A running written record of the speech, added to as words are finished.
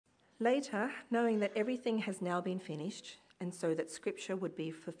Later, knowing that everything has now been finished, and so that Scripture would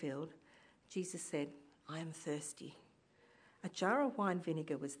be fulfilled, Jesus said, "I am thirsty." A jar of wine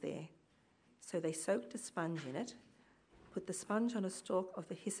vinegar was there, so they soaked a sponge in it, put the sponge on a stalk of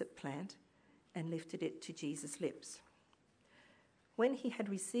the hyssop plant, and lifted it to Jesus' lips. When he had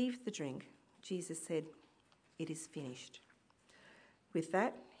received the drink, Jesus said, "It is finished." With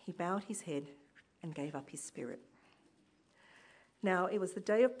that, he bowed his head and gave up his spirit. Now it was the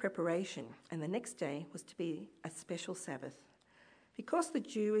day of preparation, and the next day was to be a special Sabbath. Because the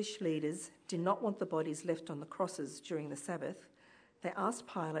Jewish leaders did not want the bodies left on the crosses during the Sabbath, they asked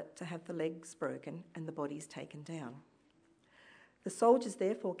Pilate to have the legs broken and the bodies taken down. The soldiers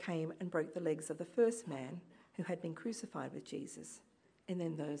therefore came and broke the legs of the first man who had been crucified with Jesus, and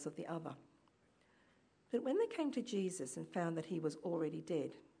then those of the other. But when they came to Jesus and found that he was already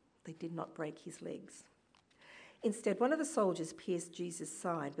dead, they did not break his legs. Instead, one of the soldiers pierced Jesus'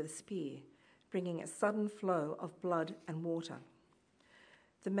 side with a spear, bringing a sudden flow of blood and water.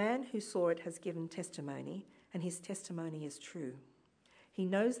 The man who saw it has given testimony, and his testimony is true. He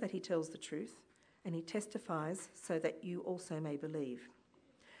knows that he tells the truth, and he testifies so that you also may believe.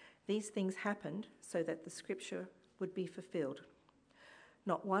 These things happened so that the Scripture would be fulfilled.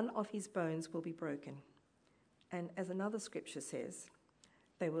 Not one of his bones will be broken. And as another Scripture says,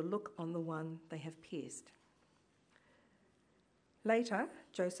 they will look on the one they have pierced. Later,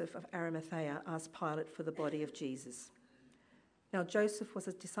 Joseph of Arimathea asked Pilate for the body of Jesus. Now Joseph was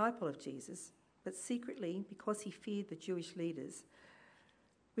a disciple of Jesus, but secretly, because he feared the Jewish leaders,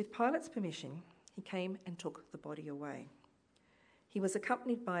 with Pilate's permission, he came and took the body away. He was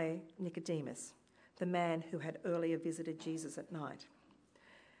accompanied by Nicodemus, the man who had earlier visited Jesus at night.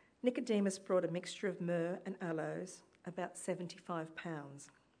 Nicodemus brought a mixture of myrrh and aloes, about 75 pounds.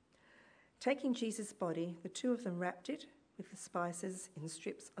 Taking Jesus' body, the two of them wrapped it with the spices in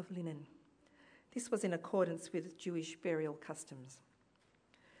strips of linen. This was in accordance with Jewish burial customs.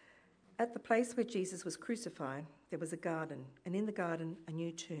 At the place where Jesus was crucified, there was a garden, and in the garden a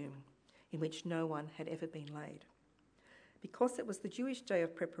new tomb, in which no one had ever been laid. Because it was the Jewish day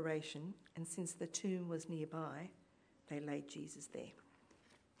of preparation, and since the tomb was nearby, they laid Jesus there.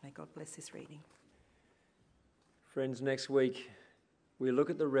 May God bless this reading. Friends, next week we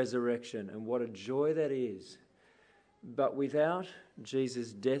look at the resurrection and what a joy that is. But without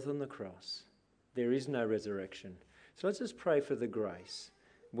Jesus' death on the cross, there is no resurrection. So let's just pray for the grace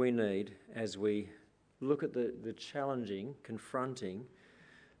we need as we look at the challenging, confronting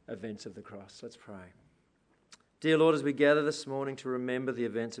events of the cross. Let's pray. Dear Lord, as we gather this morning to remember the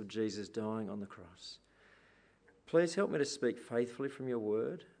events of Jesus dying on the cross, please help me to speak faithfully from your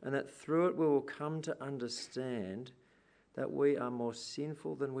word, and that through it we will come to understand that we are more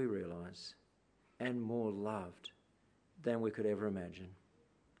sinful than we realise and more loved than we could ever imagine.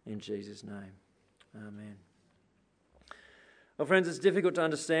 In Jesus' name, amen. Well, friends, it's difficult to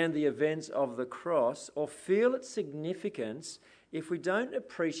understand the events of the cross or feel its significance if we don't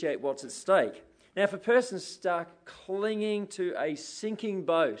appreciate what's at stake. Now, if a person's stuck clinging to a sinking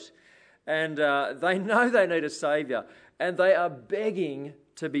boat and they know they need a saviour and they are begging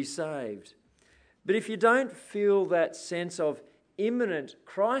to be saved, but if you don't feel that sense of imminent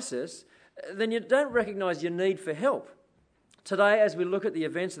crisis, then you don't recognise your need for help. Today, as we look at the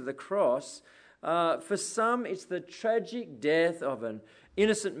events of the cross, for some it's the tragic death of an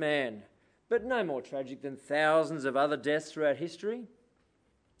innocent man, but no more tragic than thousands of other deaths throughout history.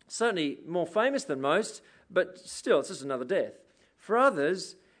 Certainly more famous than most, but still, it's just another death. For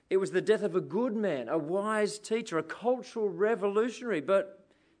others, it was the death of a good man, a wise teacher, a cultural revolutionary, but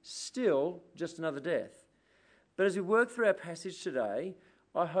still just another death. But as we work through our passage today,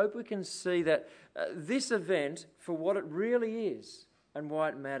 I hope we can see that this event for what it really is and why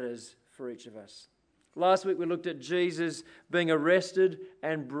it matters for each of us. Last week we looked at Jesus being arrested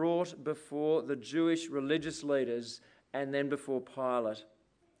and brought before the Jewish religious leaders and then before Pilate.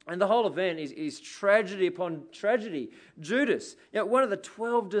 And the whole event is tragedy upon tragedy. Judas, one of the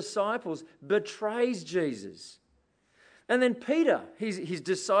 12 disciples, betrays Jesus. And then Peter, his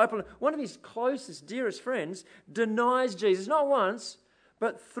disciple, one of his closest, dearest friends, denies Jesus, not once,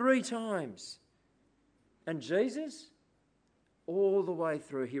 but 3 times. And Jesus, all the way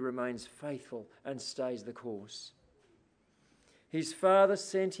through, he remains faithful and stays the course. His Father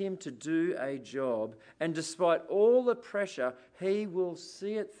sent him to do a job, and despite all the pressure, he will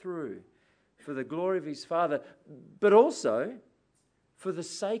see it through for the glory of his Father, but also for the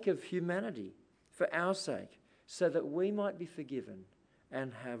sake of humanity, for our sake, so that we might be forgiven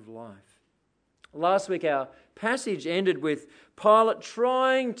and have life. Last week our passage ended with Pilate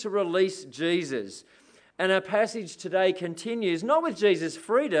trying to release Jesus. And our passage today continues, not with Jesus'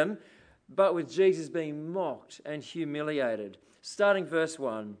 freedom, but with Jesus being mocked and humiliated. Starting verse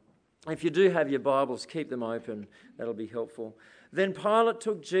 1. If you do have your Bibles, keep them open. That'll be helpful. Then Pilate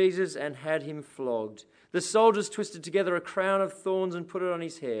took Jesus and had him flogged. The soldiers twisted together a crown of thorns and put it on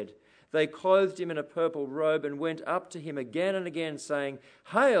his head. They clothed him in a purple robe and went up to him again and again, saying,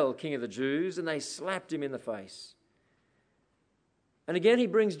 "Hail, King of the Jews!" And they slapped him in the face. And again he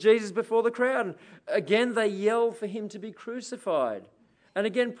brings Jesus before the crowd. And again they yell for him to be crucified. And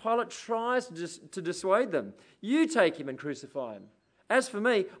again Pilate tries to dissuade them. "You take him and crucify him. As for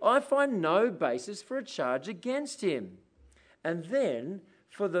me, I find no basis for a charge against him." And then,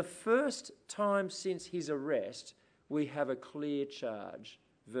 for the first time since his arrest, we have a clear charge.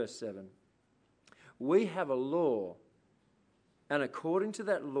 Verse 7. We have a law, and according to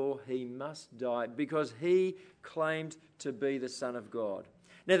that law he must die because he claimed to be the Son of God.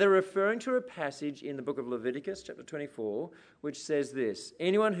 Now they're referring to a passage in the book of Leviticus, chapter 24, which says this: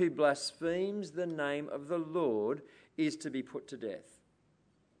 anyone who blasphemes the name of the Lord is to be put to death.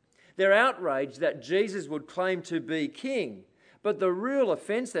 They're outraged that Jesus would claim to be king, but the real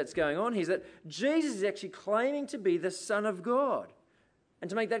offence that's going on here is that Jesus is actually claiming to be the Son of God. And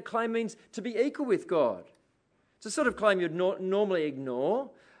to make that claim means to be equal with God. It's a sort of claim you'd normally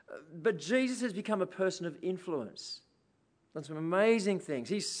ignore, but Jesus has become a person of influence. Done some amazing things.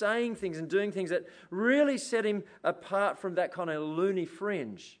 He's saying things and doing things that really set him apart from that kind of loony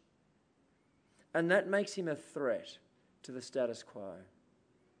fringe. And that makes him a threat to the status quo.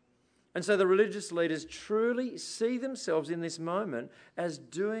 And so the religious leaders truly see themselves in this moment as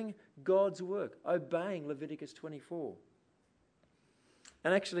doing God's work, obeying Leviticus 24.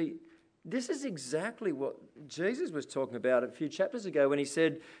 And actually, this is exactly what Jesus was talking about a few chapters ago when he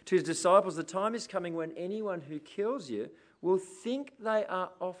said to his disciples, "The time is coming when anyone who kills you will think they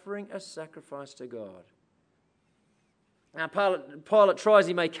are offering a sacrifice to God." Now, Pilate tries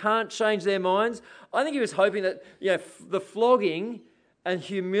him, they can't change their minds. I think he was hoping that the flogging and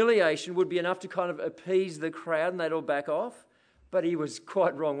humiliation would be enough to kind of appease the crowd and they'd all back off. But he was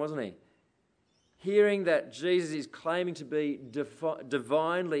quite wrong, wasn't he? Hearing that Jesus is claiming to be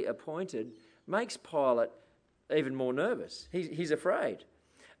divinely appointed makes Pilate even more nervous. He's afraid.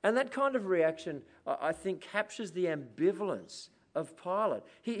 And that kind of reaction, I think, captures the ambivalence of Pilate.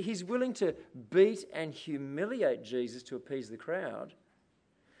 He's willing to beat and humiliate Jesus to appease the crowd,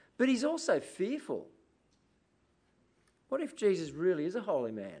 but he's also fearful. What if Jesus really is a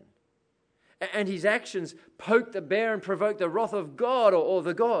holy man? And his actions poke the bear and provoke the wrath of God or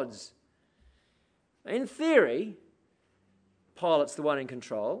the gods? In theory, Pilate's the one in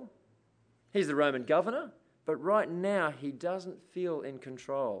control. He's the Roman governor, but right now he doesn't feel in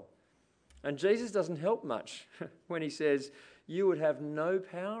control. And Jesus doesn't help much when he says, "You would have no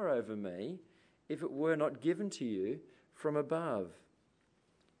power over me if it were not given to you from above."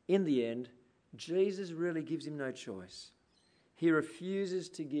 In the end, Jesus really gives him no choice. He refuses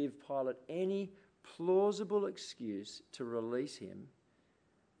to give Pilate any plausible excuse to release him.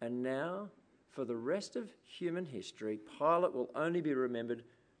 And now, for the rest of human history, Pilate will only be remembered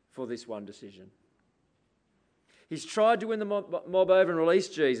for this one decision. He's tried to win the mob over and release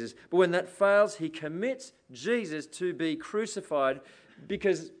Jesus, but when that fails, he commits Jesus to be crucified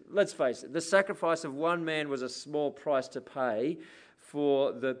because, let's face it, the sacrifice of one man was a small price to pay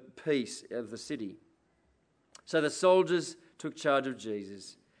for the peace of the city. So the soldiers took charge of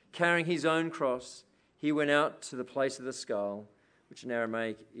Jesus. Carrying his own cross, he went out to the place of the skull, which in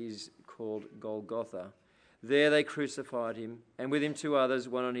Aramaic is called Golgotha. There they crucified him, and with him 2 others,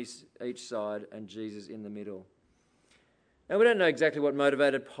 one on each side, and Jesus in the middle. Now, we don't know exactly what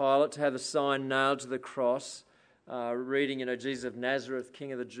motivated Pilate to have the sign nailed to the cross, reading, Jesus of Nazareth,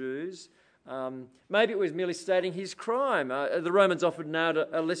 King of the Jews. Maybe it was merely stating his crime. The Romans often nailed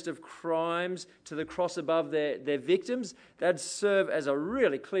a list of crimes to the cross above their victims. That'd serve as a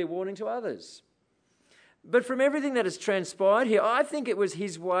really clear warning to others. But from everything that has transpired here, I think it was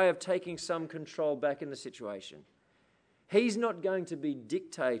his way of taking some control back in the situation. He's not going to be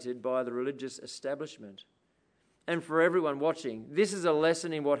dictated by the religious establishment. And for everyone watching, this is a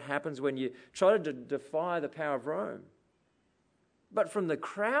lesson in what happens when you try to defy the power of Rome. But from the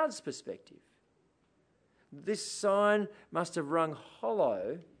crowd's perspective, this sign must have rung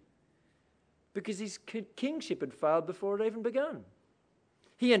hollow because his kingship had failed before it even begun.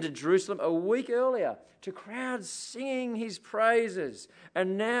 He entered Jerusalem a week earlier to crowds singing his praises.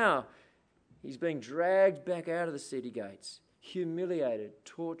 And now he's being dragged back out of the city gates, humiliated,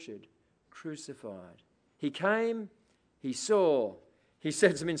 tortured, crucified. He came, he saw, he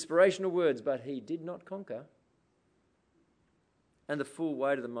said some inspirational words, but he did not conquer. And the full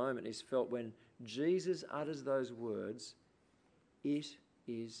weight of the moment is felt when Jesus utters those words, "It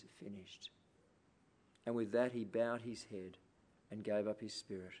is finished." And with that he bowed his head and gave up his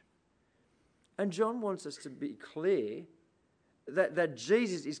spirit. And John wants us to be clear that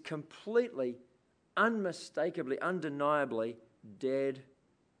Jesus is completely, unmistakably, undeniably dead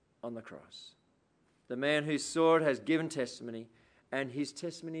on the cross. The man who saw it has given testimony, and his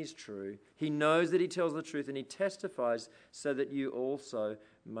testimony is true. He knows that he tells the truth, and he testifies so that you also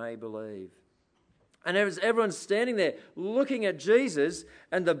may believe. And as everyone's standing there looking at Jesus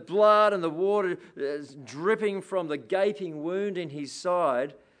and the blood and the water dripping from the gaping wound in his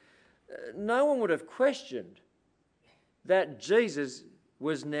side, no one would have questioned that Jesus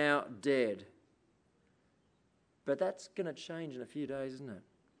was now dead. But that's going to change in a few days, isn't it?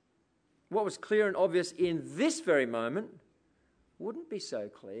 What was clear and obvious in this very moment wouldn't be so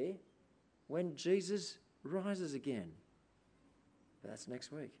clear when Jesus rises again. That's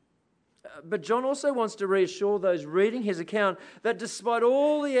next week. But John also wants to reassure those reading his account that despite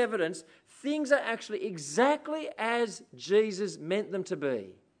all the evidence, things are actually exactly as Jesus meant them to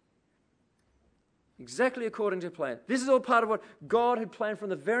be. Exactly according to plan. This is all part of what God had planned from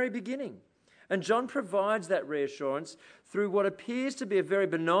the very beginning. And John provides that reassurance through what appears to be a very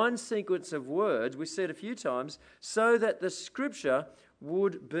benign sequence of words, we see it a few times, so that the scripture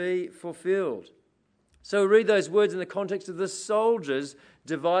would be fulfilled. So we read those words in the context of the soldiers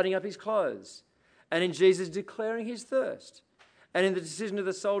dividing up his clothes, and in Jesus declaring his thirst, and in the decision of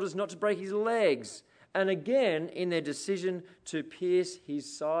the soldiers not to break his legs, and again in their decision to pierce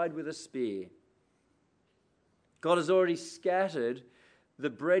his side with a spear. God has already scattered the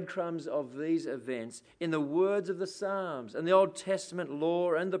breadcrumbs of these events in the words of the Psalms and the Old Testament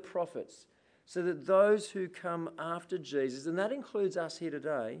law and the prophets, so that those who come after Jesus, and that includes us here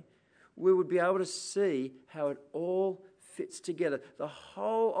today, we would be able to see how it all fits together. The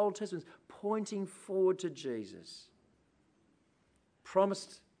whole Old Testament is pointing forward to Jesus.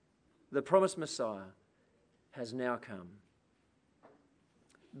 The promised Messiah has now come.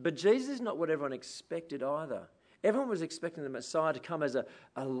 But Jesus is not what everyone expected either. Everyone was expecting the Messiah to come as a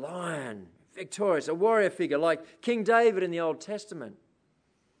lion, victorious, a warrior figure like King David in the Old Testament,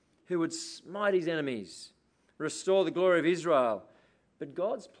 who would smite his enemies, restore the glory of Israel. But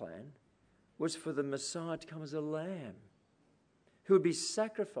God's plan was for the Messiah to come as a lamb who would be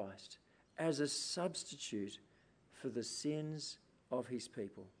sacrificed as a substitute for the sins of his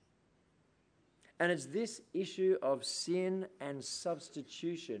people. And it's this issue of sin and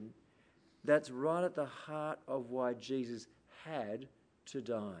substitution that's right at the heart of why Jesus had to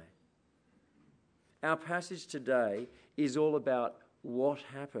die. Our passage today is all about what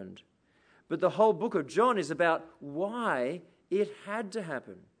happened. But the whole book of John is about why it had to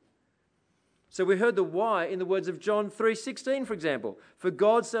happen. So we heard the why in the words of John 3:16, for example. For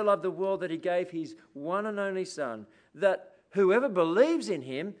God so loved the world that he gave his one and only Son, that whoever believes in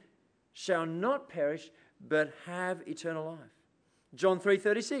him shall not perish, but have eternal life. John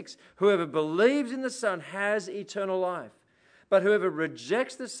 3:36, whoever believes in the Son has eternal life, but whoever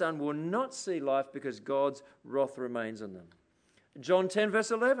rejects the Son will not see life because God's wrath remains on them. John 10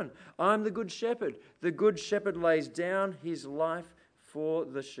 verse 11, I am the good shepherd. The good shepherd lays down his life for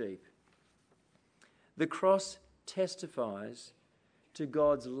the sheep. The cross testifies to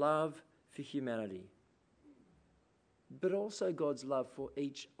God's love for humanity, but also God's love for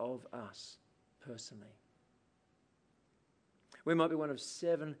each of us personally. We might be one of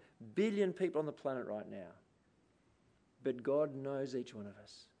 7 billion people on the planet right now, but God knows each one of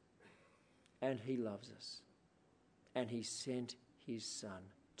us, and he loves us, and he sent his Son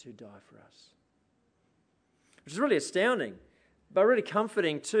to die for us. Which is really astounding, but really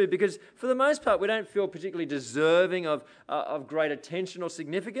comforting too, because for the most part we don't feel particularly deserving of great attention or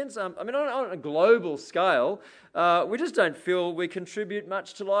significance. On a global scale, we just don't feel we contribute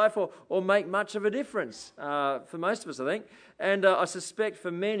much to life or make much of a difference for most of us, I think. And I suspect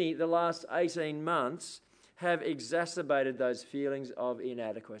for many, the last 18 months have exacerbated those feelings of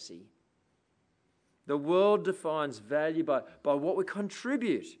inadequacy. The world defines value by what we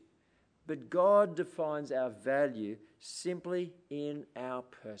contribute, but God defines our value simply in our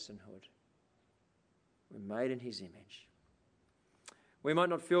personhood. We're made in his image. We might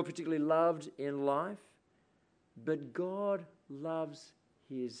not feel particularly loved in life, but God loves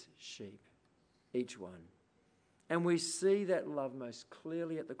his sheep, each one. And we see that love most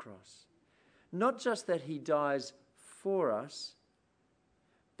clearly at the cross. Not just that he dies for us,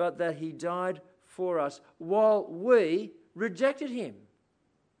 but that he died for us while we rejected him.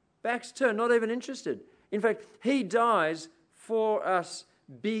 Backs turned, not even interested. In fact, he dies for us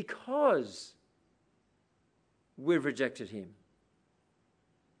because we've rejected him.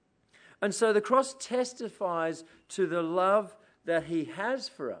 And so the cross testifies to the love that he has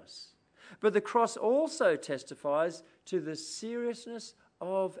for us. But the cross also testifies to the seriousness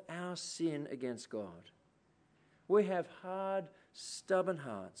of our sin against God. We have hard, stubborn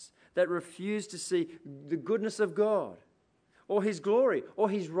hearts that refuse to see the goodness of God or his glory or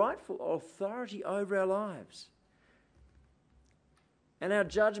his rightful authority over our lives. And our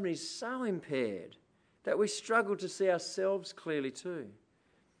judgment is so impaired that we struggle to see ourselves clearly too.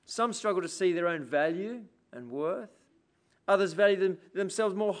 Some struggle to see their own value and worth. Others value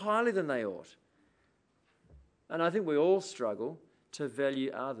themselves more highly than they ought. And I think we all struggle to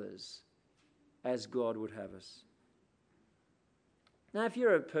value others as God would have us. Now, if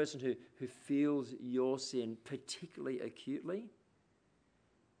you're a person who feels your sin particularly acutely,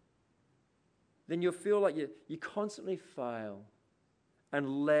 then you'll feel like you constantly fail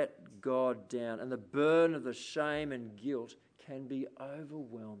and let God down. And the burden of the shame and guilt can be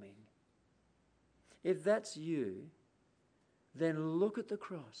overwhelming. If that's you, then look at the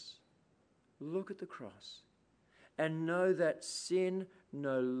cross. Look at the cross. And know that sin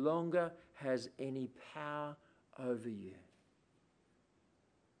no longer has any power over you.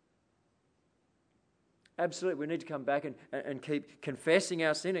 Absolutely, we need to come back and keep confessing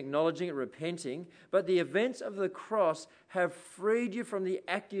our sin, acknowledging it, repenting. But the events of the cross have freed you from the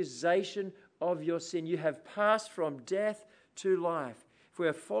accusation of your sin. You have passed from death to life. If we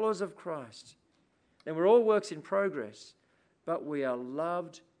are followers of Christ, then we're all works in progress, but we are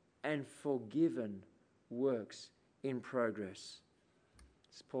loved and forgiven works in progress.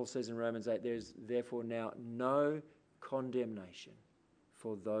 As Paul says in Romans 8, there is therefore now no condemnation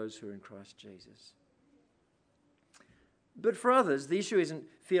for those who are in Christ Jesus. But for others, the issue isn't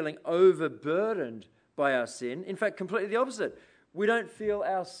feeling overburdened by our sin. In fact, completely the opposite. We don't feel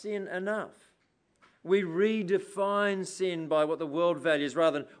our sin enough. We redefine sin by what the world values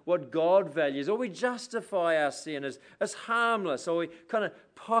rather than what God values, or we justify our sin as harmless, or we kind of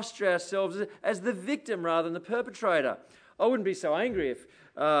posture ourselves as the victim rather than the perpetrator. I wouldn't be so angry if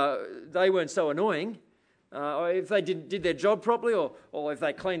they weren't so annoying, or if they did their job properly, or if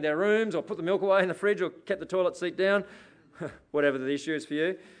they cleaned their rooms, or put the milk away in the fridge, or kept the toilet seat down, whatever the issue is for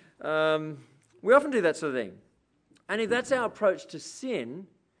you. We often do that sort of thing. And if that's our approach to sin,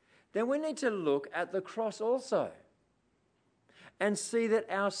 then we need to look at the cross also and see that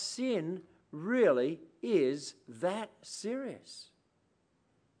our sin really is that serious.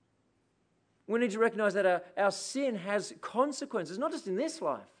 We need to recognize that our sin has consequences, not just in this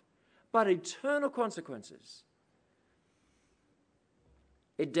life, but eternal consequences.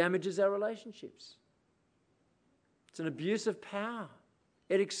 It damages our relationships. It's an abuse of power.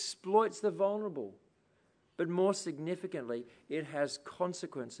 It exploits the vulnerable. But more significantly, it has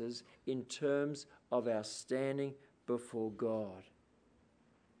consequences in terms of our standing before God.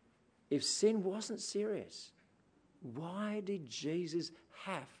 If sin wasn't serious, why did Jesus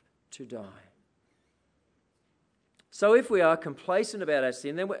have to die? So if we are complacent about our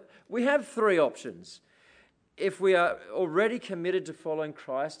sin, then we have three options. If we are already committed to following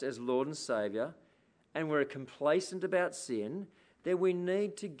Christ as Lord and Saviour, and we're complacent about sin, then we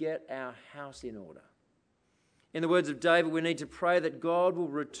need to get our house in order. In the words of David, we need to pray that God will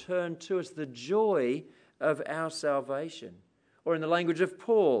return to us the joy of our salvation. Or in the language of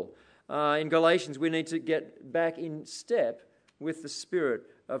Paul, in Galatians, we need to get back in step with the Spirit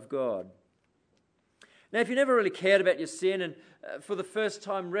of God. Now, if you never really cared about your sin and for the first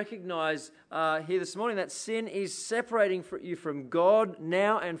time recognize here this morning that sin is separating you from God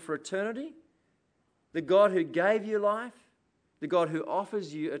now and for eternity, the God who gave you life, the God who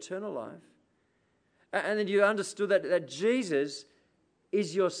offers you eternal life, and then you understood that Jesus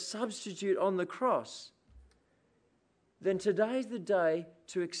is your substitute on the cross, then today's the day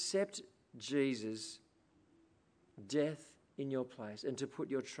to accept Jesus' death in your place and to put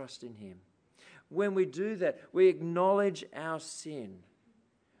your trust in him. When we do that, we acknowledge our sin.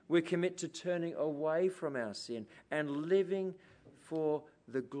 We commit to turning away from our sin and living for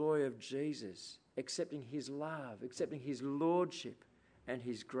the glory of Jesus, accepting his love, accepting his lordship and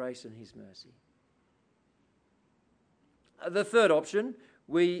his grace and his mercy. The third option,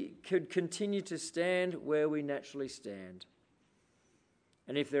 we could continue to stand where we naturally stand.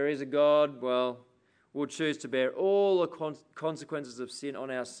 And if there is a God, well, we'll choose to bear all the consequences of sin on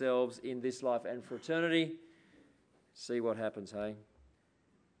ourselves in this life and for eternity. See what happens, hey?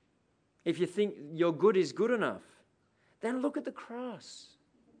 If you think your good is good enough, then look at the cross.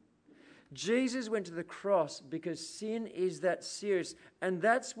 Jesus went to the cross because sin is that serious, and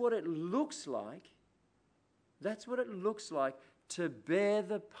that's what it looks like. That's what it looks like to bear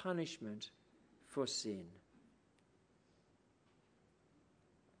the punishment for sin.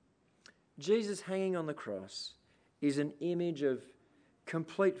 Jesus hanging on the cross is an image of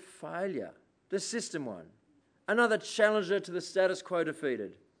complete failure, the system one, another challenger to the status quo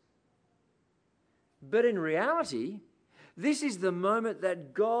defeated. But in reality, this is the moment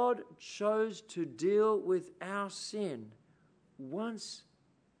that God chose to deal with our sin once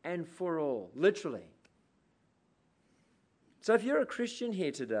and for all, literally. So if you're a Christian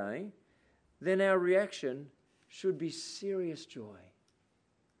here today, then our reaction should be serious joy.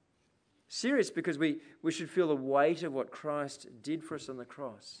 Serious because we should feel the weight of what Christ did for us on the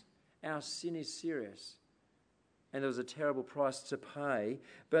cross. Our sin is serious, and there was a terrible price to pay,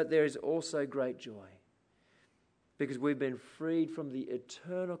 but there is also great joy because we've been freed from the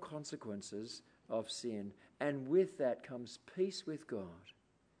eternal consequences of sin, and with that comes peace with God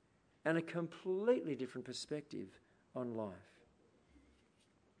and a completely different perspective on life.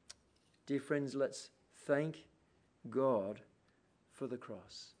 Dear friends, let's thank God for the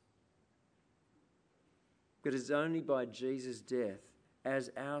cross. Because it's only by Jesus' death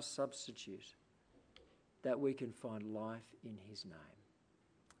as our substitute that we can find life in his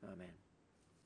name. Amen.